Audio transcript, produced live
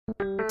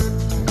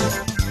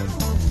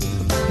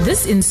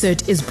This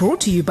insert is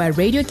brought to you by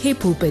Radio K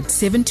Pulpit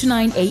 7 to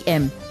 9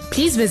 a.m.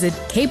 Please visit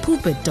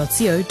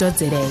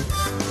kpulpit.co.za.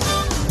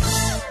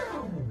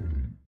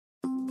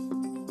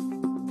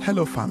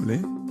 Hello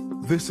family,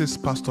 this is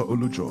Pastor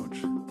Olu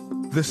George.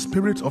 The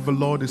Spirit of the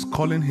Lord is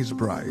calling His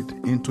bride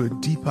into a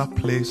deeper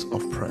place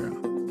of prayer.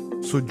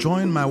 So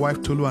join my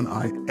wife Tolu and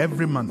I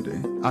every Monday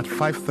at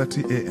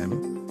 5:30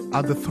 a.m.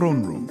 at the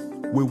throne room.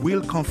 We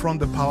will confront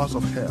the powers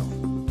of hell.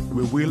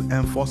 We will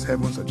enforce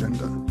heaven's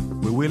agenda.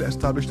 We will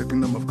establish the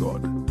kingdom of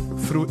God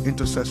through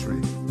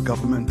intercessory,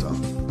 governmental,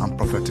 and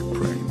prophetic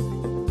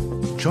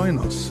praying. Join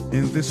us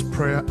in this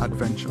prayer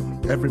adventure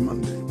every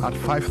Monday at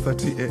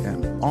 5:30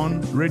 a.m.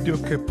 on Radio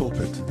K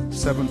Pulpit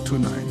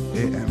 729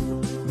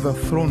 a.m. The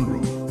Throne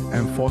Room,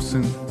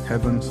 enforcing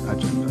heaven's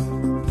agenda.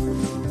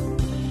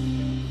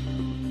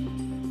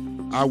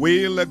 I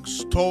will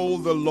extol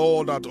the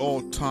Lord at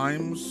all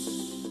times.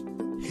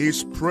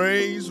 His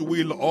praise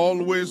will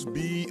always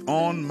be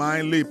on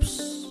my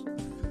lips.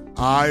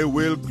 I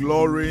will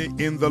glory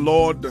in the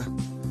Lord.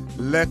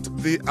 Let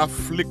the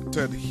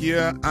afflicted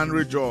hear and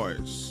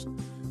rejoice.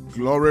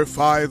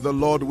 Glorify the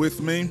Lord with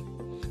me.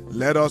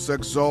 Let us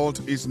exalt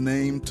His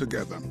name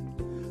together.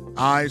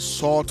 I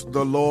sought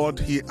the Lord,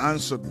 He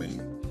answered me.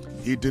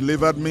 He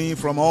delivered me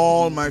from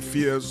all my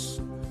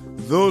fears.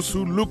 Those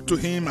who look to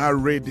Him are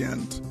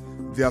radiant.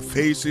 Their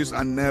faces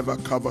are never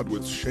covered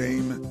with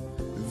shame.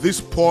 This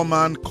poor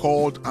man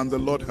called, and the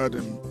Lord heard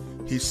him.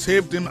 He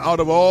saved him out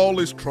of all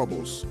his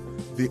troubles.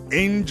 The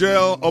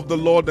angel of the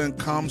Lord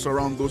encamps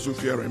around those who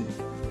fear Him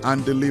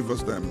and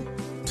delivers them.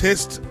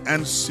 Taste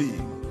and see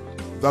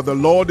that the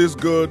Lord is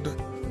good.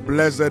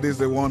 Blessed is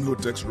the one who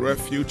takes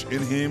refuge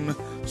in Him.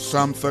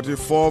 Psalm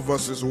 34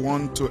 verses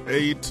 1 to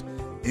 8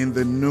 in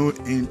the New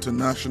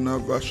International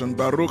Version.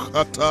 Baruch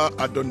atah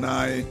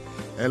Adonai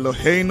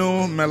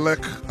Eloheinu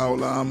melech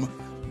haolam.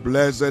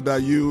 Blessed are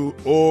you,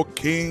 O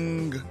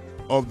King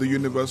of the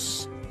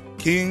universe,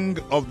 King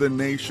of the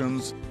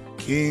nations,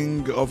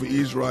 King of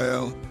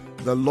Israel,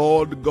 the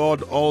Lord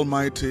God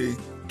Almighty,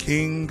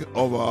 King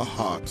of our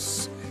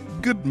hearts.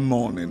 Good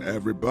morning,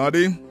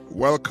 everybody.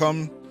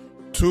 Welcome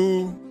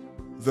to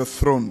the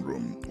throne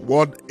room.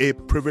 What a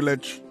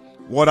privilege,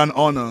 what an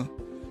honor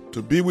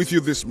to be with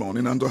you this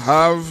morning and to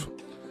have,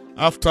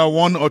 after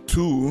one or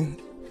two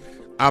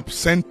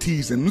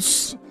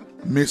absenteeisms,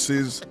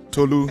 Mrs.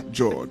 Tolu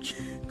George.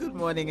 Good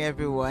morning,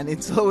 everyone.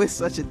 It's always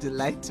such a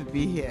delight to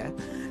be here.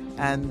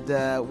 And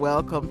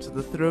welcome to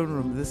the throne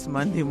room this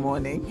Monday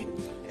morning.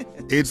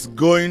 It's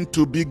going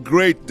to be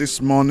great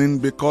this morning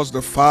because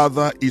the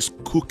Father is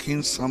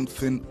cooking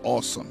something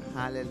awesome.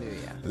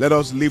 Hallelujah. Let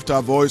us lift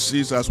our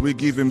voices as we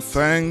give Him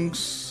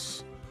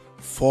thanks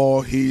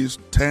for His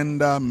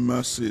tender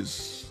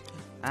mercies.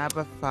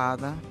 Abba,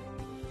 Father,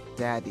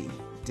 Daddy,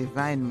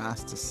 Divine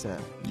Master, Sir.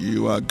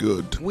 You are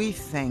good. We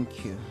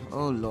thank you.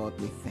 Oh, Lord,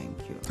 we thank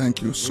you.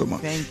 Thank you so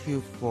much. Thank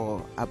you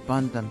for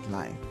abundant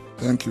life.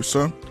 Thank you,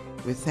 sir.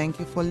 We thank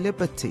you for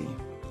liberty,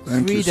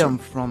 Thank you, freedom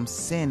sir. from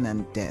sin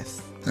and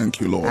death.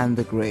 Thank you, Lord. And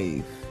the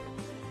grave.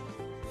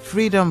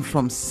 Freedom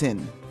from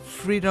sin.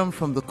 Freedom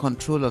from the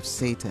control of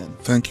Satan.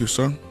 Thank you,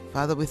 sir.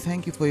 Father, we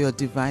thank you for your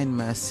divine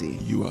mercy.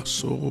 You are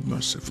so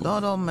merciful.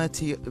 Lord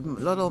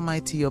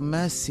Almighty, your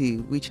mercy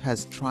which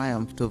has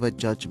triumphed over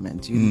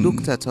judgment. You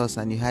looked at us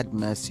and you had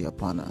mercy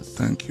upon us.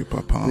 Thank you,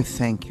 Papa. We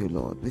thank you,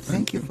 Lord. We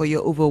thank you for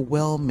your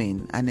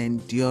overwhelming and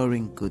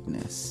enduring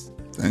goodness.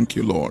 Thank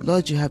you, Lord.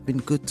 Lord, you have been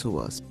good to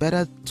us,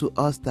 better to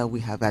us than we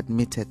have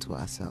admitted to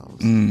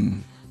ourselves.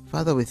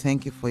 Father, we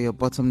thank you for your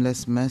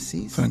bottomless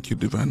mercies. Thank you,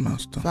 Divine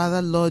Master.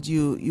 Father, Lord,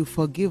 you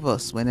forgive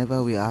us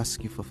whenever we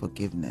ask you for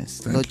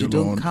forgiveness. Thank Lord, you, you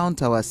don't Lord.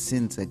 count our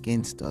sins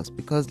against us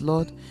because,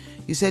 Lord,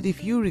 you said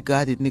if you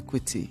regard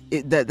iniquity,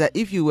 that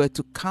if you were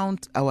to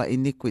count our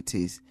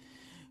iniquities,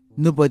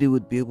 nobody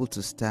would be able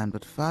to stand.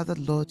 But Father,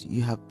 Lord,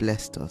 you have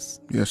blessed us.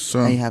 Yes,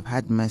 sir. And you have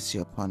had mercy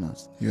upon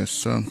us. Yes,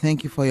 sir.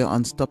 Thank you for your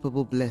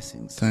unstoppable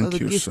blessings. Thank for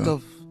the you, gift sir.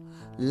 of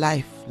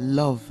life,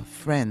 love,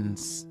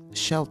 friends,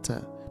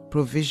 shelter,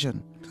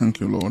 provision. Thank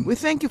you, Lord. We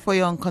thank you for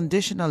your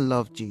unconditional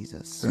love,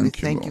 Jesus. We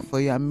thank you for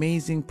your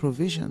amazing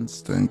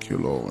provisions. Thank you,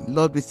 Lord.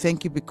 Lord, we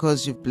thank you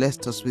because you've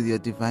blessed us with your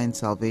divine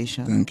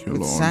salvation. Thank you,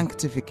 with Lord.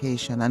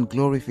 sanctification and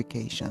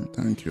glorification.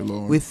 Thank you,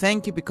 Lord. We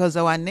thank you because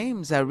our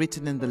names are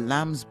written in the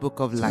Lamb's book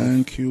of life.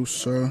 Thank you,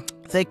 sir.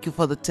 Thank you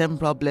for the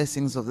temporal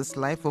blessings of this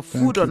life, for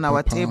Thank food you, on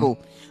our Papa. table.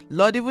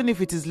 Lord, even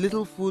if it is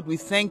little food, we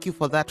thank you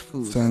for that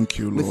food. Thank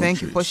you, Lord. We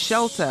thank you for Jesus.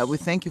 shelter. We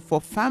thank you for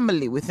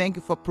family. We thank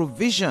you for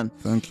provision.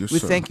 Thank you, We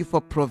sir. thank you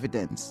for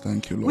providence.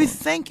 Thank you, Lord. We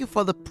thank you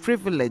for the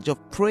privilege of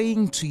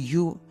praying to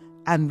you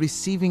and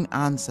receiving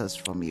answers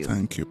from you.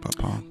 Thank you,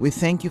 Papa. We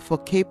thank you for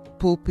Cape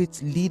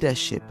Pulpit's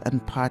leadership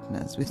and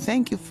partners. We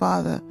thank you,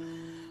 Father,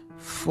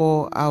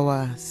 for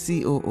our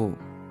COO.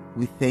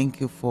 We thank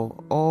you for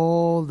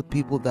all the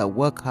people that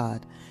work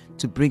hard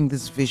to bring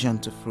this vision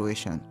to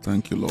fruition.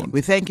 Thank you, Lord. We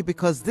thank you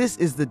because this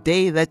is the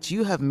day that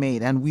you have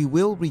made, and we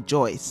will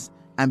rejoice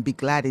and be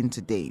glad in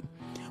today.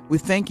 We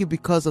thank you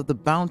because of the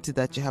bounty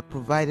that you have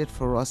provided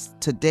for us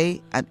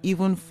today and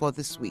even for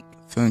this week.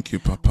 Thank you,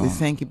 Papa. We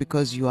thank you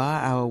because you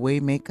are our way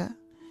maker.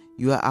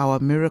 You are our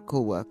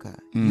miracle worker.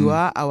 You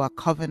are our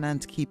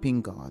covenant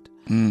keeping God.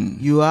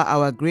 You are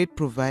our great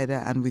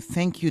provider, and we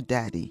thank you,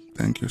 Daddy.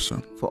 Thank you,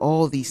 son. For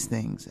all these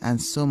things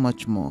and so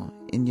much more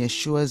in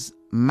Yeshua's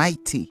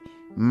mighty,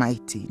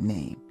 mighty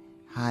name.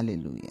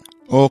 Hallelujah.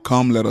 Oh,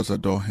 come, let us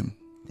adore him.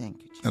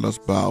 Thank you, Jesus. Let us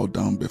bow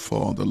down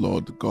before the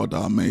Lord God,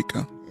 our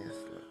maker. Yes,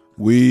 Lord.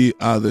 We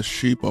are the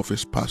sheep of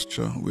his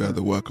pasture. We are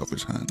the work of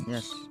his hands.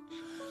 Yes.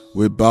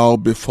 We bow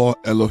before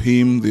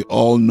Elohim, the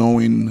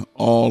all-knowing,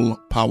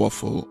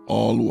 all-powerful,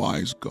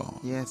 all-wise God.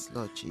 Yes,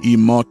 Lord Jesus.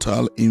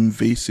 Immortal,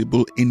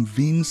 invisible,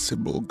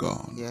 invincible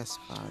God. Yes,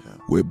 Father.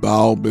 We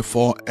bow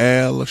before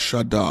El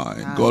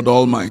Shaddai, God Hallelujah.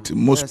 Almighty,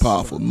 most Yes,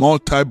 powerful, Lord.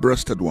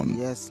 multi-breasted one,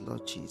 Yes,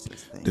 Lord Jesus.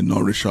 Thank the you.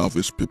 nourisher of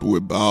his people. We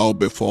bow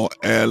before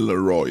El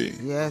Roy,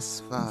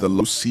 Yes, Father. the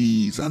Lord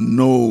sees and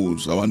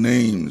knows our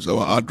names,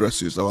 our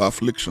addresses, our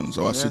afflictions,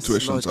 our Yes,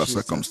 situations, Lord our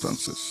Jesus.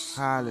 circumstances.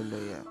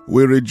 Hallelujah.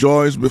 We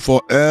rejoice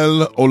before El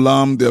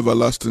Olam, the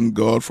everlasting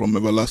God, from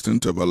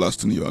everlasting to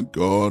everlasting. You are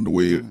God.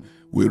 We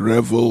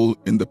revel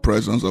in the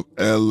presence of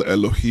El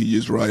Elohi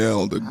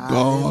Israel, the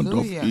God of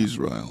Hallelujah.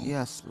 Israel,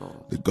 Yes,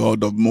 Lord. the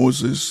God of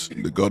Moses,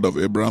 the God of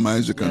Abraham,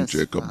 Isaac, and Yes,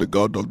 Jacob, Father. the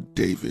God of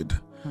David,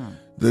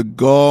 the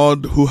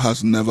God who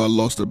has never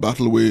lost a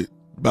battle. We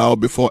bow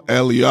before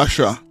El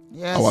Yasha,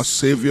 Yes, our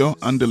Savior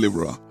Jesus. and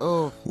Deliverer.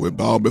 Oh, We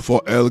bow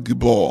before El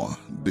Gibor,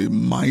 the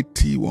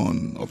mighty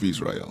one of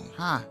Israel.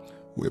 ha.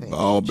 We Thank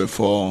bow you, Jesus.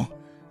 before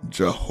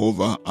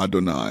Jehovah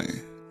Adonai,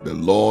 the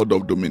Lord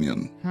of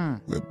dominion.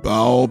 We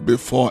bow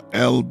before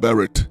El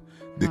Beret,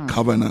 the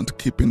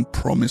covenant-keeping,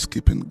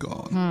 promise-keeping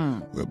God.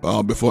 We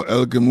bow before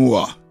El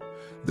Gemua,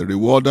 the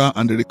rewarder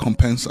and the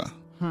recompenser.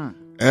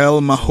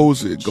 El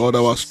Mahosi, God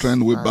our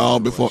strength. We bow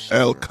before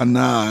El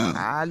Canaan,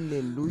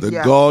 Hallelujah. the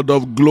God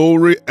of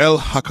glory. El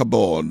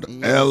Hakabod,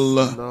 Yes, El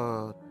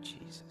Lord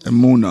Jesus.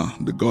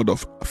 Emunah, the God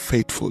of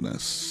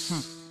faithfulness.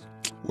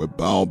 We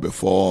bow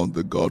before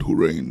the God who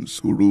reigns,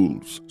 who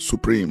rules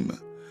supreme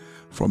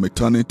from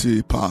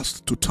eternity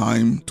past to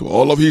time, to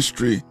all of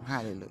history,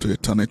 Hallelujah. to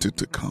eternity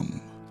to come.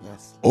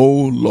 Yes.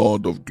 O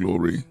Lord of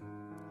glory,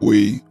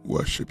 we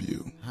worship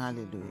you.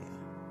 Hallelujah.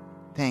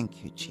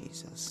 Thank you,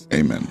 Jesus.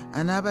 Amen.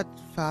 And Abba,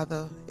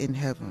 Father in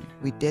heaven,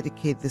 we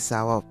dedicate this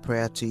hour of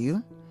prayer to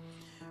you.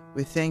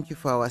 We thank you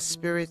for our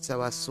spirits,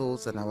 our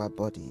souls, and our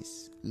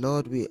bodies.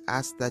 Lord, we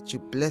ask that you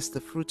bless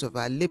the fruit of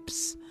our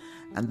lips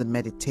and the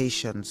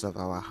meditations of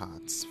our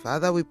hearts.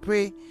 Father, we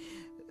pray,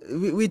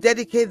 we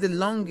dedicate the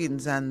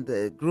longings and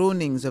the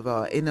groanings of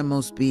our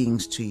innermost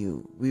beings to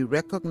you. We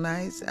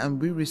recognize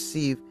and we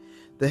receive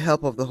the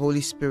help of the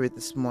Holy Spirit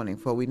this morning,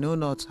 for we know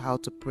not how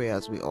to pray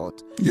as we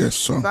ought. Yes,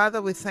 sir.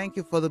 Father, we thank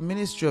you for the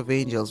ministry of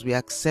angels. We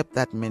accept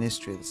that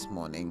ministry this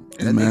morning.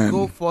 That Amen. they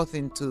go forth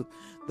into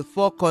the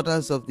four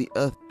corners of the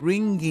earth,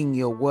 bringing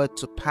your word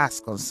to pass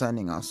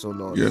concerning us, O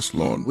Lord. Yes,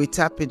 Lord. We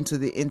tap into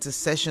the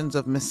intercessions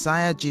of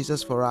Messiah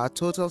Jesus for our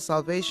total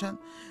salvation,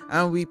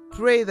 and we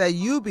pray that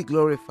you be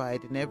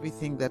glorified in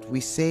everything that we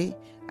say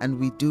and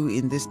we do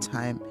in this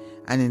time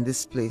and in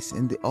this place,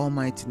 in the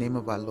almighty name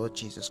of our Lord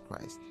Jesus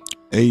Christ.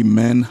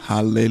 Amen.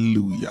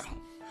 Hallelujah.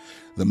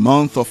 The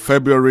month of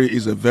February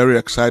is a very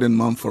exciting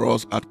month for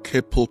us at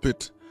Cape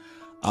Pulpit.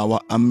 Our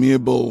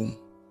amiable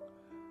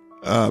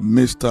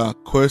Mr.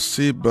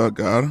 Kwesi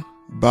Berger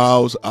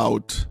bows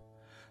out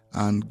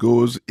and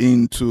goes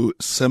into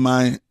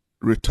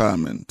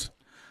semi-retirement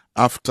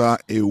after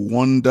a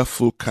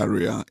wonderful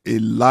career, a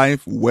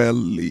life well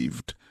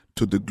lived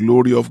to the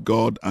glory of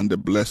God and the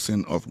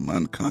blessing of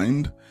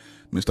mankind.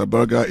 Mr.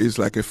 Berger is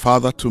like a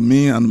father to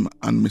me and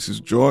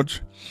Mrs.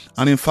 George,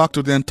 and in fact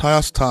to the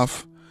entire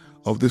staff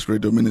of this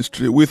radio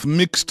ministry. With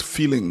mixed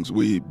feelings,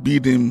 we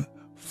bid him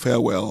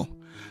farewell,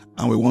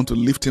 and we want to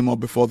lift him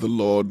up before the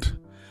Lord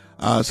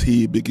as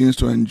he begins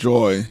to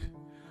enjoy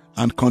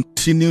and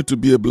continue to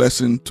be a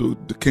blessing to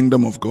the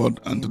kingdom of God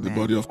and to the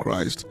body of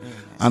Christ.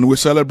 And we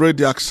celebrate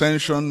the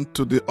ascension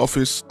to the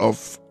office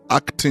of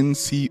acting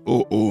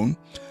COO,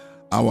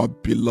 our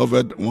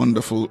beloved,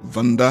 wonderful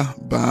Vanda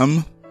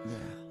Bam.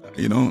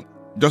 You know,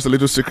 just a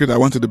little secret, I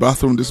went to the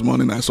bathroom this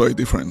morning, I saw a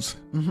difference.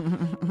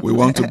 We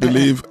want to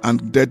believe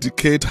and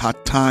dedicate her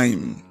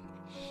time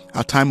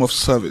of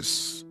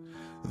service,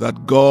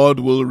 that God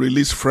will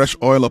release fresh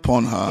oil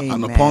upon her. Amen.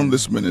 And upon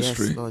this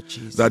ministry, Yes, Lord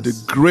Jesus. that the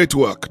great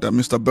work that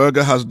Mr.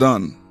 Berger has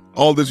done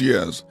all these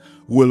years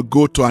will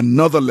go to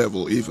another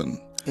level even.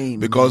 Amen.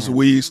 Because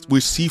we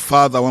see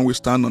Father when we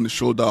stand on the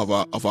shoulder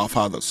of our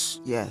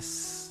fathers.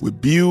 Yes. We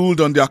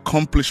build on the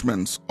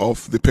accomplishments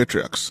of the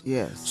patriarchs.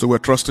 Yes. So we're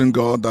trusting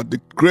God that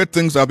the great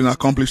things that have been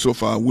accomplished so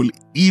far will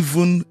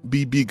even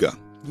be bigger.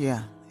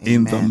 Yeah.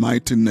 In the Amen.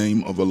 mighty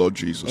name of the Lord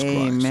Jesus Christ.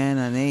 Amen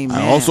and amen.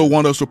 I also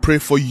want us to pray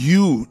for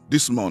you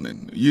this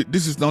morning.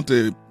 This is not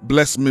a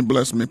bless me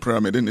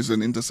prayer meeting. It's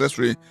an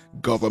intercessory,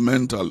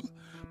 governmental,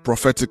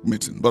 prophetic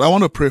meeting. But I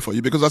want to pray for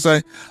you because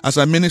as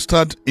I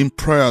ministered in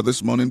prayer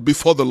this morning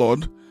before the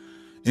Lord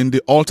in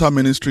the altar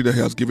ministry that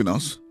He has given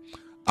us,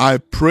 I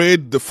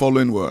prayed the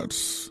following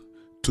words.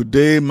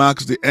 Today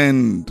marks the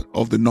end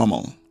of the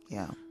normal,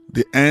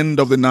 the end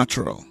of the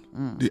natural,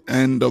 the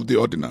end of the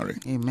ordinary.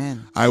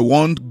 Amen. I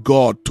want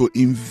God to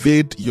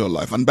invade your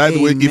life. And by the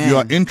way, if you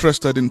are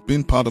interested in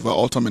being part of our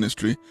altar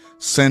ministry,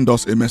 send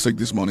us a message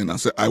this morning and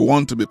say, I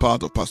want to be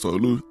part of Pastor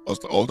Olu's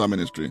altar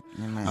ministry.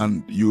 Amen.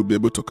 And you'll be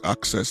able to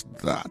access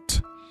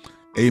that.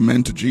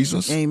 Amen to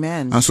Jesus.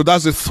 Amen. And so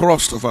that's the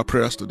thrust of our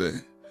prayers today.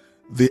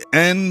 The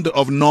end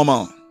of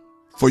normal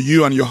for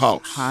you and your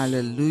house.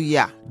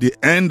 Hallelujah. The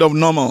end of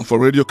normal for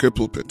Radio K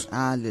Pulpit.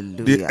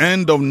 Hallelujah. The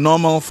end of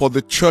normal for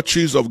the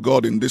churches of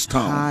God in this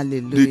town.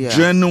 Hallelujah. The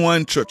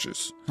genuine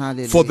churches.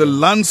 Hallelujah. For the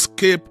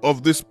landscape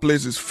of this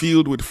place is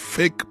filled with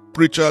fake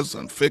preachers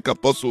and fake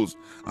apostles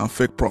and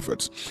fake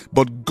prophets.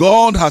 But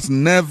God has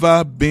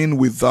never been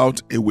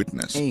without a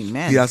witness.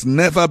 Amen. He has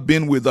never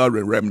been without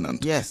a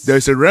remnant. Yes. There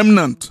is a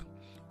remnant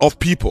of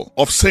people,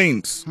 of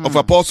saints, of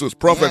apostles,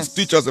 prophets, Yes.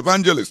 teachers,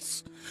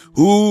 evangelists,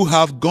 who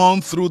have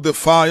gone through the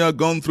fire,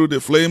 gone through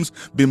the flames,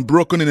 been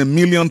broken in a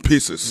million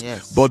pieces,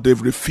 Yes. but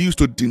they've refused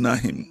to deny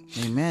him.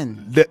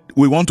 Amen. That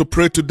we want to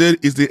pray today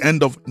is the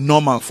end of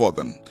normal for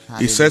them.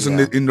 He says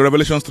in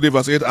Revelation 3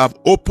 verse 8, I've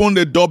opened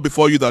a door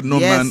before you that no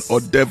Yes. man or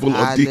devil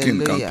or deacon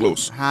can Hallelujah.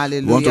 close.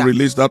 Hallelujah. We want to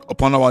release that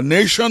upon our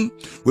nation.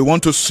 We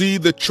want to see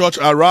the church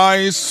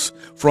arise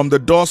from the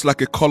dust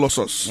like a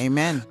colossus.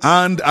 Amen.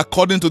 And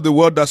according to the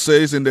word that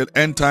says in the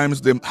end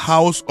times, the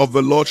house of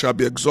the Lord shall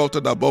be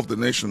exalted above the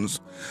nations,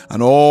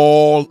 and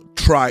all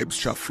tribes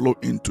shall flow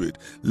into it.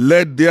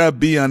 Let there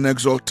be an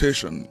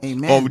exaltation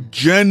Amen. of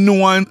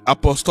genuine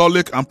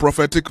apostolic and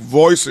prophetic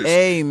voices.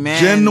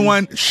 Amen.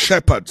 Genuine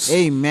shepherds.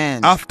 Amen.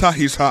 After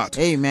his heart.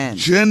 Amen.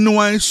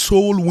 Genuine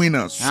soul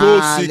winners,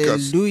 soul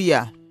seekers.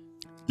 Hallelujah.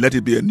 Let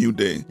it be a new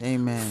day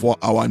Amen. for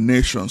our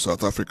nation,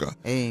 South Africa.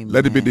 Amen.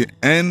 Let it be the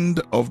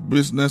end of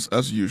business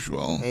as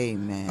usual.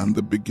 Amen. And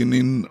the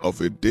beginning of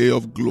a day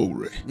of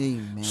glory.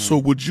 Amen. So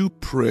would you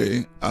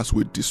pray as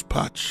we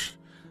dispatch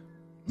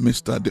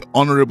Mr. the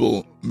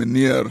Honorable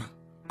Menir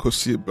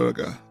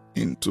Kosiberger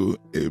into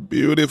a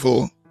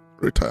beautiful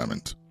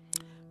retirement?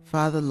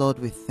 Father, Lord,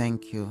 we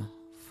thank you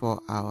for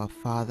our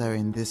father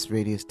in this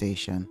radio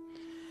station,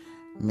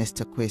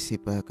 Mr. Kwesi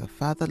Berger.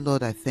 Father,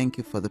 Lord, I thank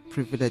you for the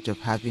privilege of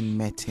having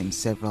met him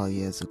several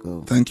years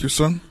ago. Thank you,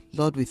 son.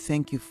 Lord, we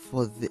thank you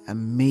for the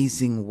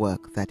amazing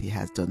work that he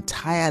has done.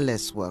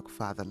 Tireless work,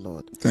 Father,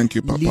 Lord. Thank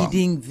you, Papa.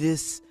 Leading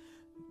this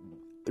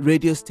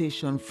radio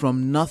station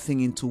from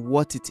nothing into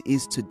what it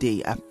is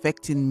today,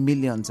 affecting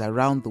millions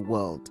around the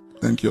world.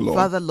 Thank you, Lord.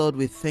 Father, Lord,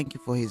 we thank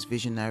you for his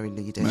visionary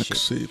leadership.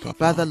 Merci, Papa.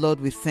 Father, Lord,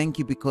 we thank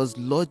you because,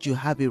 Lord, you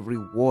have a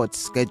reward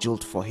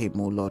scheduled for him,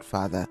 oh Lord,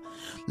 Father.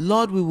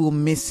 Lord, we will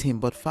miss him,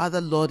 but Father,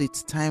 Lord,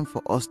 it's time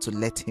for us to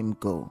let him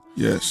go.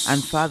 Yes.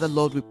 And Father,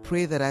 Lord, we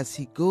pray that as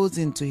he goes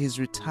into his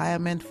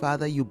retirement,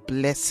 Father, you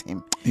bless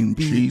him. In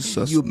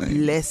Jesus' You name.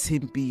 bless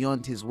him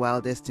beyond his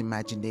wildest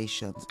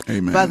imaginations.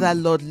 Amen. Father,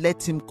 Lord,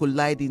 let him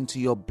collide into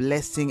your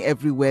blessing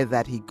everywhere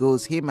that he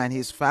goes, him and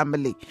his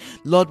family.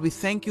 Lord, we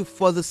thank you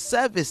for the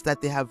service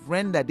that they have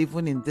rendered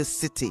even in this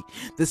city,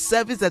 the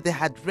service that they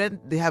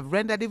have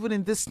rendered even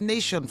in this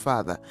nation,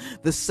 Father,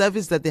 the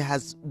service that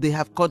they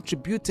have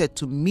contributed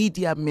to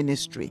media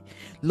ministry.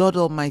 Lord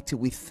Almighty,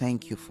 we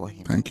thank you for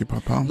him. Thank you,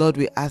 Papa. Lord,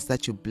 we ask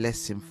that you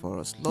bless him for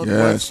us. Lord, Yes,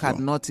 words Lord.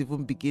 cannot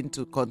even begin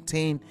to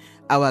contain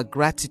our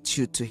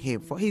gratitude to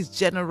him for his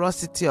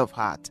generosity of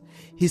heart,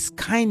 his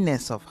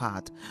kindness of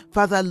heart.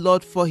 Father,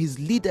 Lord, for his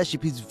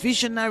leadership, his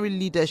visionary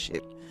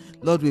leadership.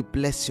 Lord, we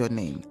bless your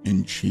name.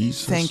 In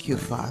Jesus' Thank you,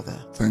 name.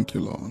 Father. Thank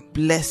you, Lord.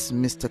 Bless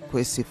Mr.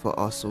 Kwesi for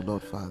us, O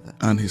Lord, Father.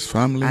 And his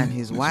family, And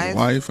his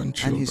wife, and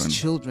children. his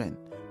children.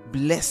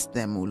 Bless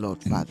them, O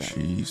Lord, In Father.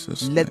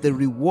 Jesus' Let the name.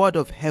 reward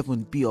of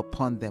heaven be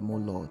upon them, O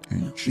Lord.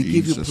 In We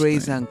give you Jesus'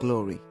 praise name. and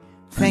glory.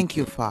 Thank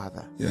you,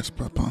 Father. Yes,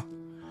 Papa.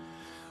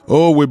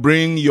 Oh, we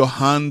bring your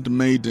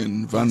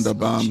handmaiden, Yes, Lord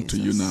Vanderbaum, to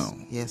you Jesus. now,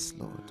 Yes,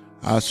 Lord.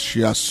 as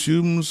she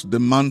assumes the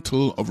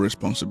mantle of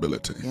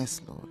responsibility.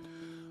 Yes, Lord.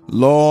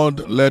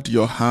 Lord, let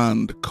your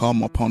hand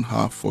come upon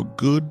her for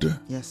good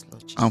Yes,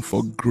 Lord Jesus. and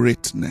for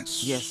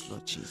greatness. Yes,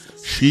 Lord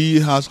Jesus. She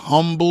has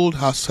humbled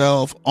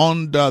herself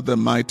under the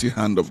mighty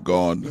hand of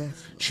God. Yes, Lord.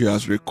 She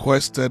has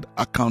requested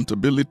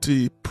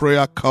accountability,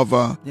 prayer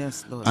cover,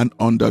 Yes, Lord. and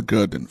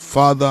undergirding.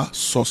 Father,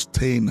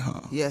 sustain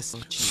her. Yes,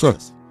 Lord Sir.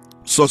 Jesus.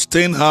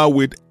 Sustain her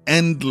with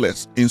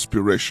endless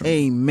inspiration.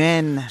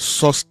 Amen.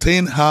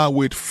 Sustain her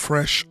with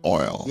fresh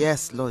oil.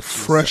 Yes, Lord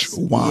Jesus. Fresh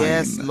wine.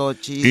 Yes,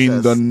 Lord Jesus.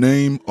 In the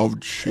name of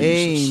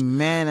Jesus.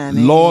 Amen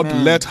and Lord,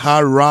 amen. let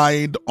her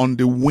ride on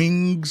the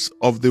wings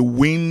of the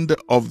wind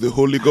of the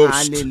Holy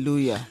Ghost.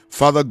 Hallelujah.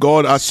 Father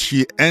God, as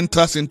she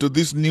enters into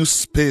this new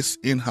space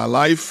in her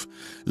life,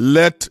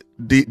 let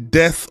the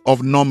death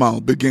of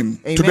normal begin.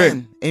 Amen.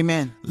 Today,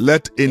 Amen.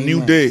 let a new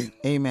Amen. day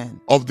Amen.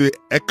 of the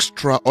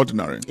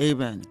extraordinary,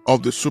 Amen.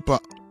 of the super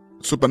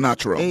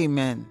supernatural.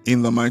 Amen.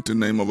 In the mighty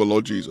name of the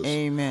Lord Jesus.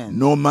 Amen.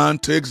 No man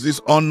takes this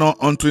honor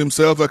unto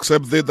himself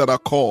except they that are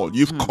called.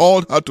 You've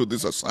called her to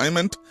this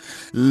assignment.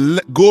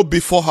 Go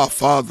before her,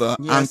 Father,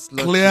 Yes, and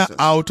Lord clear Jesus.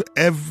 out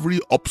every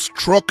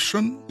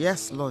obstruction,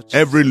 Yes, Lord Jesus.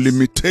 every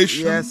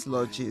limitation, Yes,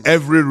 Lord Jesus.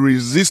 every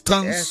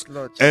resistance, Yes,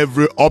 Lord Jesus.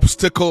 every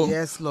obstacle.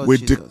 Yes, Lord we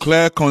Jesus.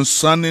 declare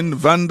concerning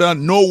Vanda,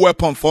 no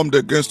weapon formed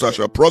against her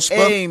shall prosper.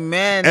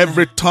 Amen.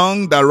 Every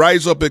tongue that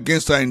rise up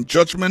against her in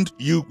judgment,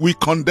 we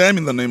condemn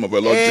in the name of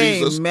the Lord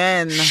Jesus.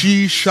 Amen.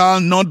 She shall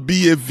not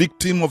be a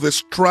victim of the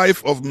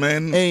strife of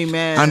men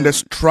Amen. and the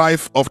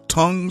strife of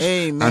tongues.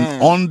 Amen.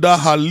 And under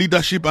her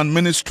leadership and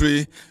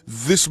ministry,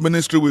 this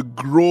ministry will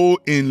grow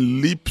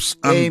in leaps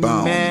and Amen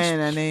bounds.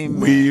 and amen.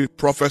 We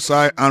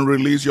prophesy and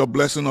release your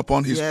blessing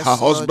upon Yes, her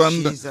Lord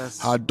husband, Jesus.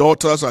 her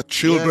daughters, her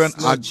children,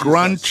 Yes, Lord her Jesus.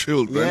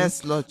 grandchildren.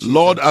 Yes, Lord Jesus.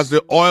 Lord, as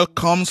the oil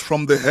comes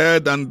from the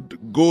head and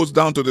goes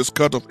down to the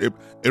skirt of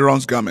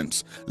Aaron's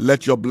garments,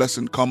 let your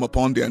blessing come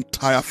upon the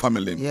entire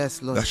family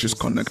Yes, Lord that she's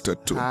Jesus.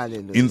 connected to.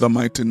 Hallelujah. In the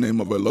mighty name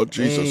of the Lord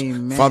Jesus.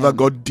 Amen. Father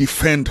God,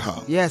 defend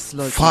her. Yes,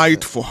 Lord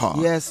Fight Jesus. for her.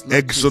 Yes, Lord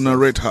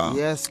Exonerate Jesus. her.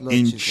 Yes, Lord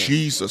in Jesus.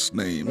 Jesus'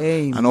 name.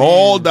 Amen. And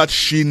all that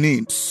she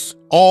needs,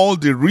 all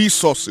the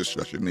resources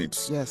that she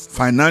needs, Yes, Lord.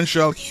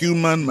 financial,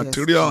 human, Yes,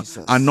 material,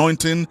 Jesus.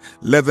 anointing,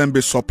 let them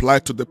be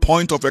supplied to the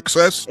point of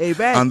excess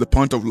Amen. and the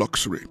point of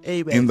luxury.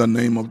 Amen. In the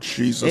name of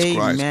Jesus Amen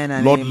Christ.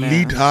 and Lord, amen.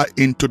 lead her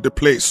into the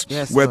place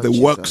Yes, where Lord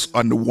the works Jesus.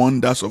 and the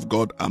wonders of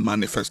God are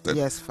manifested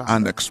Yes, Father.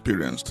 and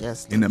experienced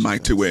Yes, in a Lord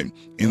mighty Jesus. way.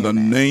 In the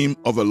Amen. name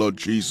of the Lord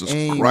Jesus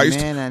Amen Christ,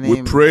 and we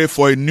amen. pray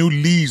for a new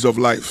lease of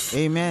life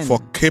Amen. for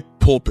Cape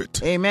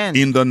Pulpit. Amen.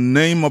 In the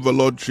name of the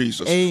Lord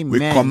Jesus, we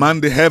Amen.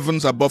 command the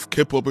heavens above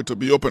Cape Pulpit to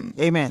be open.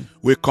 Amen.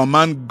 We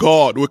command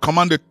God, we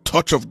command the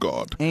touch of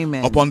God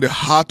Amen. upon the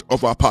heart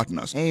of our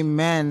partners.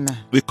 Amen.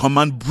 We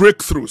command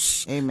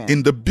breakthroughs Amen.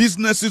 in the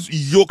businesses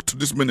yoked to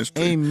this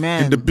ministry.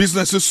 Amen. In the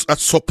businesses that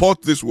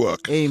support this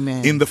work.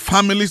 Amen. In the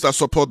families that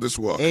support this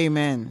work.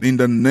 Amen. In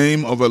the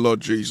name of the Lord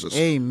Jesus.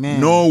 Amen.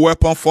 No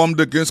weapon formed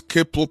against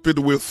Cape Pulpit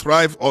will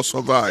thrive or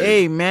survive.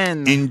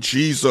 Amen. In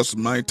Jesus'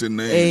 mighty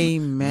name.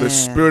 Amen. The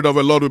Spirit of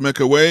the Lord will make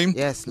a way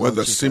Yes, where Lord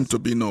there Jesus. seemed to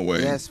be no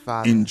way. Yes,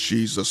 Father. In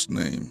Jesus'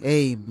 name.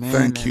 Amen.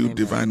 Thank you, and amen.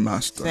 Divine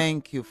Master.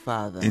 Thank you,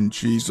 Father. In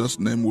Jesus'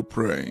 name we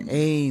pray.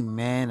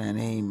 Amen and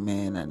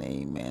amen and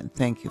amen.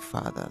 Thank you,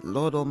 Father.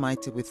 Lord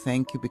Almighty, we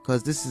thank you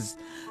because this is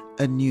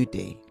a new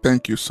day.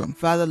 Thank you, son.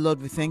 Father,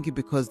 Lord, we thank you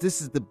because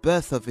this is the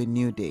birth of a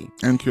new day.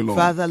 Thank you, Lord.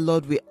 Father,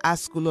 Lord, we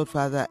ask you, Lord,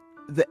 Father,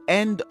 the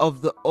end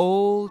of the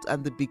old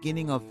and the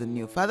beginning of the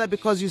new. Father,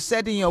 because you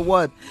said in your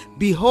word,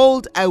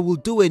 behold, I will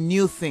do a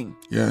new thing.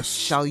 Yes.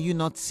 Shall you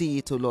not see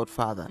it, O Lord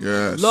Father?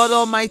 Yes. Lord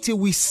Almighty,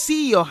 we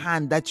see your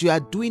hand that you are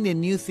doing a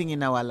new thing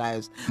in our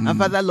lives. And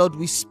Father, Lord,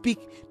 we speak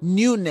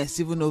newness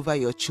even over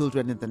your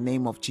children in the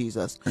name of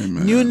Jesus.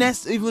 Amen.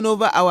 Newness even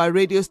over our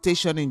radio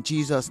station in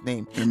Jesus'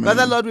 name. Amen.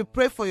 Father, Lord, we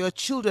pray for your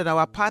children,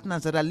 our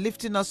partners that are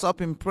lifting us up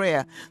in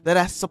prayer, that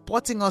are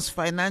supporting us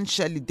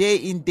financially day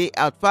in, day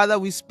out. Father,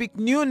 we speak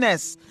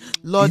newness,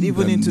 Lord, In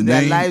even the into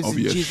their name lives of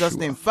in Jesus' Yeshua.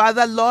 name.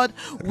 Father, Lord,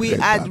 we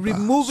are Rebaba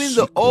removing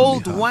the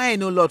old Sukoliha.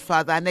 wine, O Lord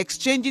Father, and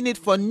exchanging it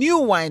for new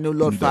wine, O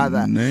Lord In the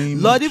Father. name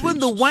Lord, of even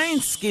the Jesus. wine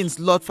skins,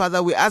 Lord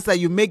Father, we ask that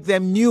you make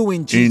them new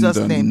in Jesus'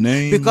 the name.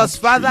 name Because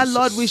of Father, Jesus.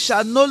 Lord, we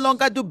shall no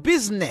longer do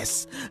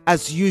business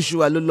as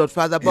usual, O Lord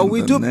Father, but In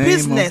we the do name of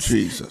business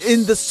Jesus.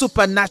 in the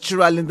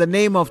supernatural in the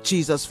name of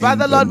Jesus.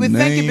 Father, the Lord, we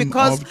thank you name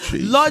because, of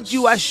Jesus. Lord,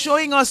 you are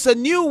showing us a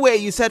new way.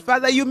 You said,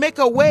 Father, you make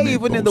a way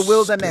even in the Nebos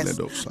wilderness.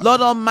 teledosa.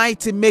 Lord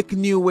Almighty, make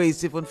new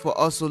ways even for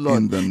us, O Lord.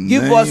 In the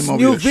Give name us of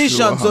new Yeshua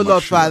visions, O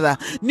Lord HaMashiach. Father.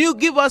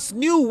 Give us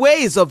new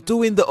ways of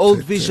doing the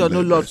old vision,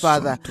 O Lord Tetelebe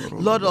Father.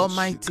 santoro Lord lobosika.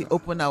 Almighty,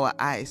 open our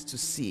eyes to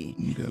see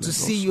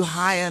Ndelebosos. you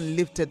high and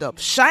lifted up,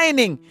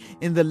 shining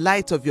in the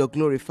light of your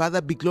glory.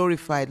 Father, be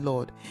glorified,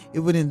 Lord,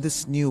 even in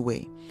this new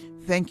way.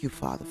 Thank you,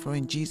 Father, for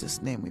in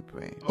Jesus' name we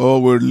pray. Oh,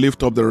 we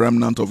lift up the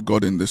remnant of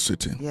God in this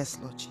city. Yes,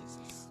 Lord Jesus.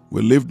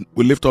 We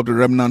lift up the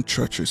remnant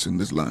churches in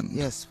this land.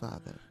 Yes,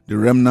 Father. The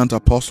remnant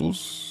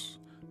apostles,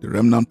 the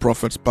remnant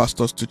prophets,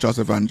 pastors, teachers,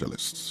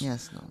 evangelists.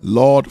 Yes, Lord.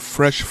 Lord,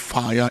 fresh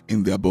fire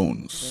in their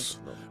bones. Yes,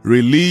 Lord.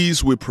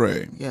 Release, we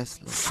pray. Yes,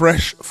 Lord.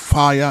 Fresh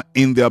fire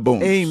in their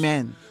bones.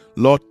 Amen.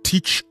 Lord,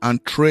 teach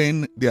and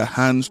train their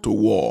hands to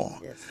war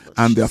Yes, Lord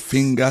and their Jesus.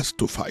 fingers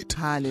to fight.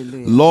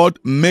 Hallelujah. Lord,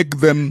 make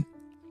them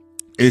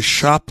a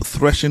sharp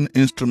threshing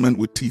instrument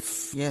with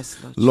teeth. Yes,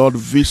 Lord. Lord,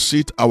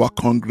 visit our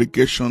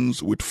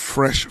congregations with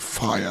fresh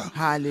fire.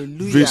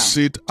 Hallelujah.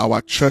 Visit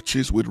our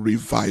churches with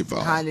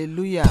revival.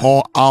 Hallelujah.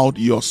 Pour out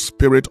your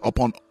spirit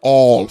upon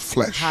all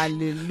flesh.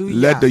 Hallelujah.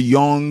 Let the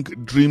young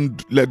dream,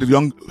 let the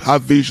young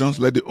have visions,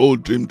 let the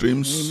old dream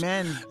dreams.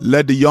 Amen.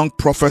 Let the young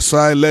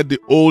prophesy, let the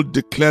old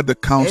declare the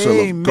counsel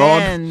of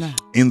God. Amen.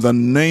 In the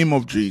name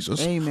of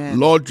Jesus. Amen.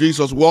 Lord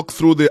Jesus, walk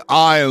through the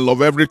aisle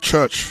of every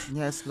church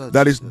Yes, Lord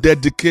that is Jesus.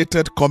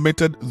 dedicated,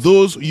 committed,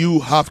 those you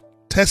have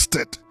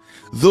tested,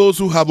 those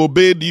who have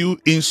obeyed you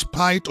in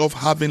spite of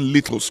having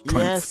little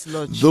strength, Yes,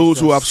 Lord those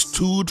who have Jesus.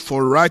 stood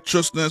for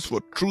righteousness,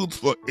 for truth,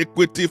 for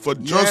equity, for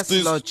justice,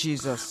 Yes, Lord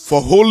Jesus.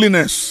 for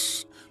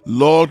holiness.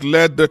 Lord,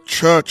 let the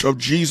church of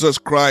Jesus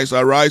Christ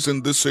arise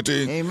in this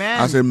city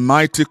as a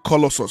mighty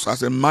colossus,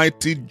 as a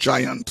mighty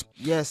giant.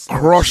 Yes,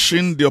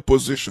 crushing the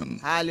opposition,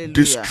 Hallelujah.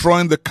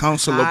 destroying the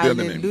counsel of the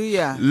enemy.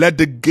 Let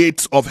the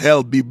gates of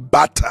hell be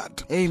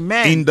battered.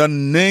 Amen. In the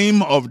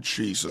name of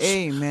Jesus.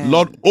 Amen.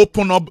 Lord,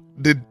 open up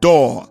the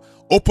door.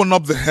 Open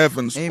up the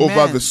heavens Amen.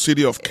 over the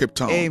city of Cape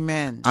Town.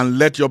 Amen. And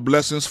let your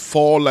blessings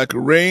fall like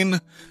rain.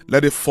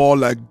 Let it fall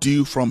like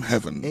dew from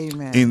heaven.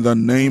 Amen. In the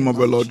name of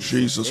the Lord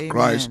Jesus Amen.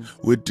 Christ,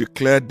 we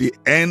declare the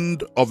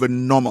end of a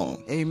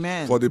normal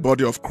Amen. for the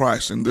body of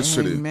Christ in this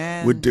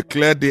Amen. city. We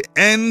declare the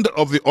end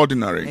of the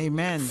ordinary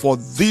Amen. for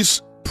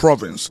this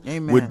province.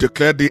 Amen. We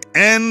declare the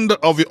end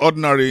of the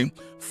ordinary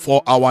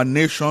for our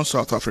nation,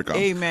 South Africa.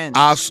 Amen.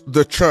 As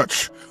the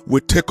church, we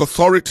take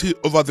authority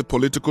over the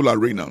political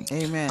arena.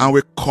 Amen. And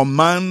we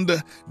command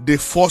the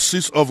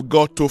forces of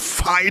God to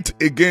fight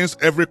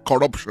against every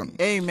corruption,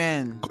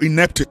 Amen.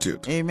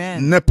 ineptitude,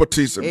 Amen.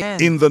 nepotism,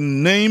 Amen. in the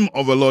name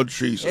of the Lord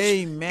Jesus.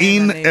 Amen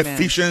and amen.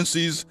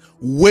 Inefficiencies,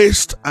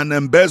 waste and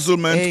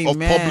embezzlement of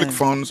Amen. public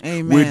funds,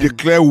 Amen. we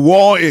declare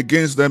war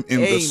against them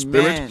in the Amen.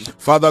 spirit.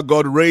 Father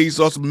God, raise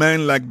us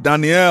men like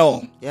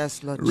Daniel.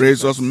 Yes, Lord Raise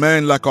Jesus. us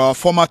men like our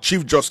former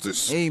Chief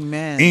Justice.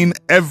 Amen. In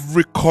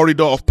every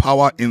corridor of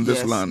power in this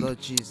Yes, land.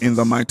 Lord Jesus. In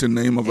the mighty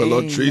name of the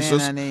Lord Amen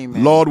Jesus. and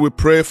amen. Lord, we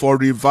pray for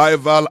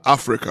Revival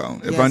Africa.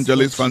 Yes,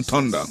 Evangelist Lord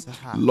Fantunda. Jesus.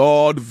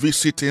 Lord,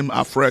 visit him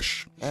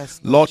afresh. Yes,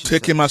 Lord, Jesus.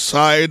 take him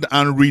aside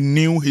and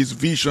renew his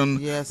vision,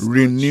 Yes, Lord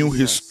renew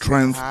his Jesus.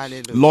 strength.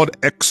 Hallelujah. Lord,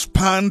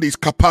 expand his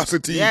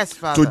capacity Yes,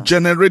 Father. to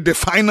generate the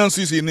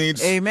finances he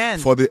needs Amen.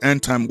 for the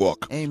end time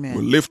work. Amen.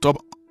 We lift up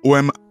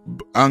O.M.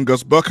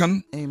 Angus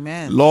Burkan.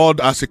 Amen. Lord,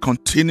 as he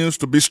continues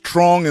to be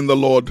strong in the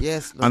Lord,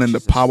 Yes, Lord and in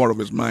Jesus. the power of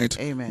his might,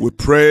 Amen. we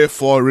pray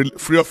for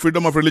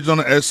Freedom of Religion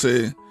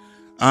SA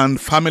and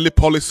Family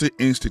Policy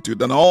Institute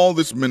and all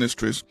these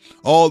ministries,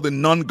 all the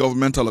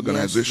non-governmental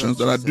organizations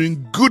Lord that are Jesus.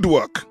 doing good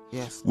work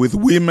Yes. with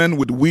women,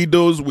 with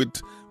widows,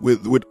 with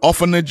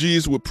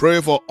orphanages. We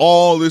pray for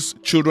all these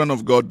children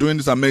of God doing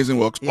these amazing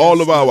works Yes,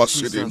 all over Lord our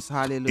Jesus. city.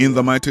 Hallelujah. In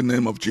the mighty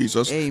name of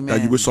Jesus, Amen.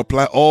 that you will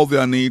supply all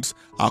their needs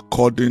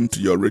according to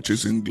your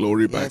riches in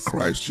glory by Yes,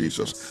 Lord Christ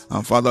Jesus. Jesus.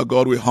 And Father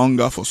God, we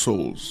hunger for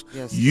souls.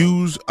 Yes,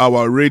 Use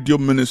our radio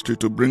ministry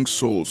to bring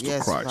souls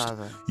Yes, to Christ.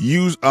 Father.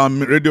 Use our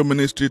radio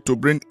ministry to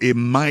bring a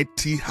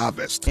mighty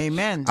harvest.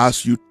 Amen.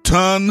 As you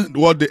turn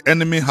what the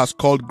enemy has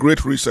called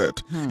great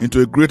reset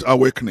into a great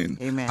awakening,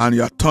 Amen. and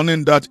you are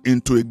turning that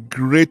into a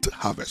great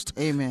harvest.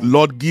 Amen.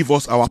 Lord, give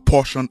us our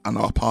portion and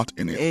our part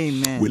in it.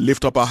 Amen. We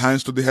lift up our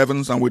hands to the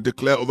heavens and we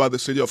declare over the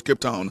city of Cape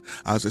Town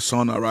as the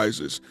sun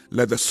arises.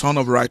 Let the sun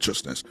of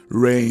righteousness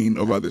reign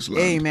over this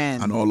land.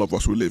 Amen. And all of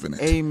us will live in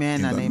it. Amen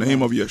In and the amen.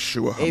 name of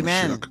Yeshua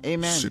Amen. HaMashiach.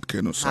 Amen.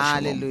 Sitkenu Shalom.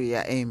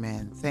 Hallelujah.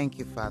 Amen. Thank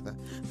you, Father.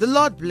 The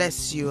Lord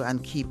bless you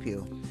and keep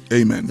you.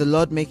 Amen. The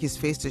Lord make his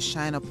face to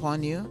shine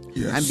upon you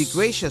Yes. and be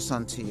gracious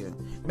unto you.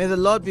 May the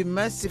Lord be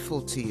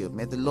merciful to you.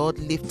 May the Lord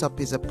lift up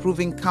his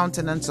approving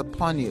countenance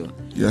upon you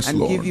Yes, and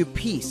Lord. give you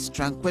peace,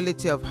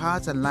 tranquility of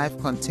heart and life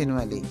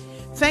continually.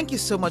 Thank you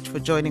so much for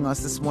joining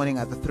us this morning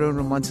at the throne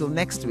room. Until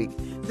next week,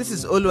 this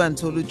is Olu and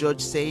Tolu George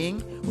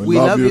saying, we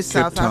love you, Cape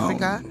South Town.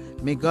 Africa.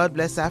 May God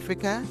bless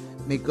Africa.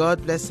 May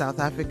God bless South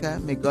Africa.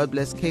 May God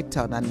bless Cape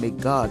Town. And may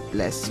God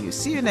bless you.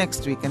 See you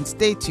next week and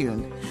stay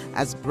tuned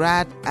as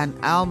Brad and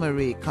Al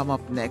Marie come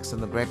up next on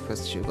The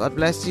Breakfast Show. God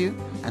bless you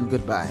and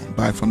goodbye.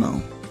 Bye for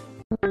now.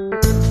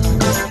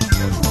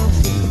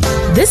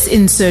 This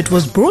insert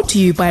was brought to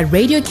you by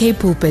Radio K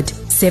Pulpit,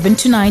 7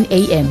 to 9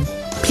 a.m.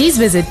 Please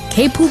visit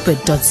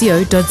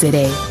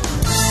kpulpit.co.za.